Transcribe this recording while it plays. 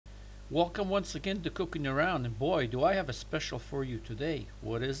Welcome once again to Cooking Around, and boy, do I have a special for you today.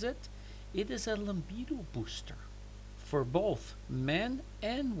 What is it? It is a libido booster for both men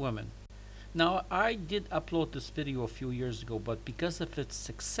and women. Now, I did upload this video a few years ago, but because of its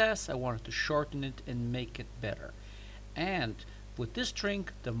success, I wanted to shorten it and make it better. And with this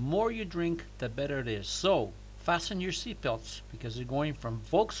drink, the more you drink, the better it is. So, fasten your seatbelts because you're going from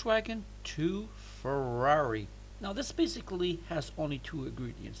Volkswagen to Ferrari. Now, this basically has only two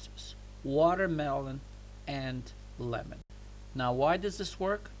ingredients: watermelon and lemon. Now, why does this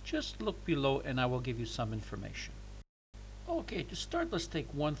work? Just look below and I will give you some information. Okay, to start, let's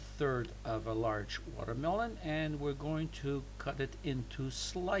take 1/3 of a large watermelon and we're going to cut it into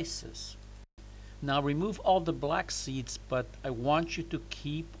slices. Now, remove all the black seeds, but I want you to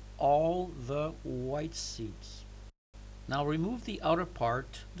keep all the white seeds. Now, remove the outer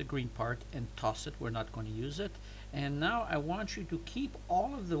part, the green part, and toss it. We're not going to use it. And now I want you to keep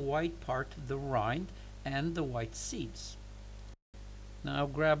all of the white part, the rind, and the white seeds. Now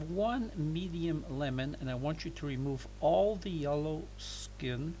grab one medium lemon and I want you to remove all the yellow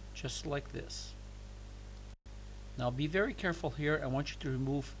skin just like this. Now be very careful here. I want you to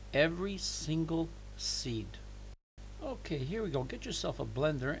remove every single seed. Okay, here we go. Get yourself a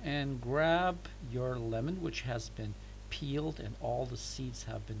blender and grab your lemon, which has been peeled and all the seeds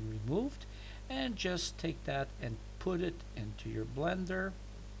have been removed, and just take that and put it into your blender.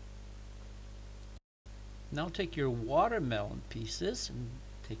 Now take your watermelon pieces and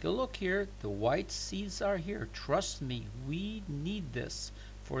take a look here. The white seeds are here. Trust me, we need this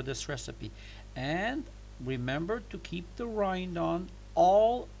for this recipe. And remember to keep the rind on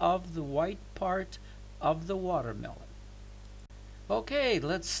all of the white part of the watermelon. Okay,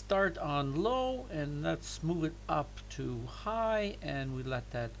 let's start on low and let's move it up to high and we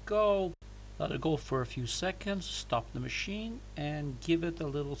let that go. Let it go for a few seconds, stop the machine and give it a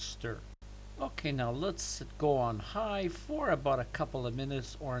little stir. Okay, now let's go on high for about a couple of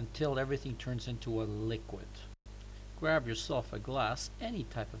minutes or until everything turns into a liquid. Grab yourself a glass, any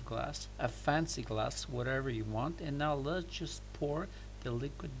type of glass, a fancy glass, whatever you want, and now let's just pour the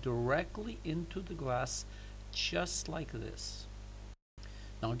liquid directly into the glass just like this.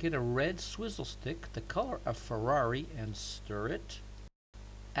 Now get a red swizzle stick, the color of Ferrari, and stir it.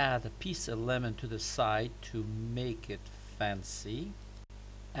 Add a piece of lemon to the side to make it fancy.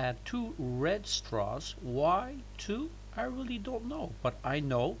 Add 2 red straws. Why 2? I really don't know, but I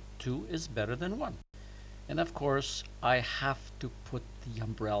know 2 is better than 1. And of course, I have to put the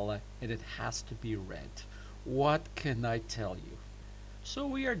umbrella and it has to be red. What can I tell you? So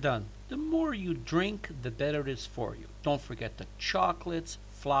we are done. The more you drink, the better it is for you. Don't forget the chocolates,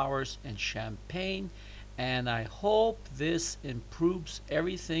 flowers, and champagne. And I hope this improves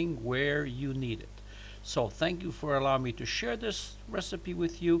everything where you need it. So thank you for allowing me to share this recipe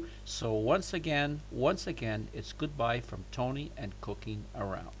with you. So once again, it's goodbye from Tony and Cooking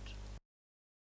Around.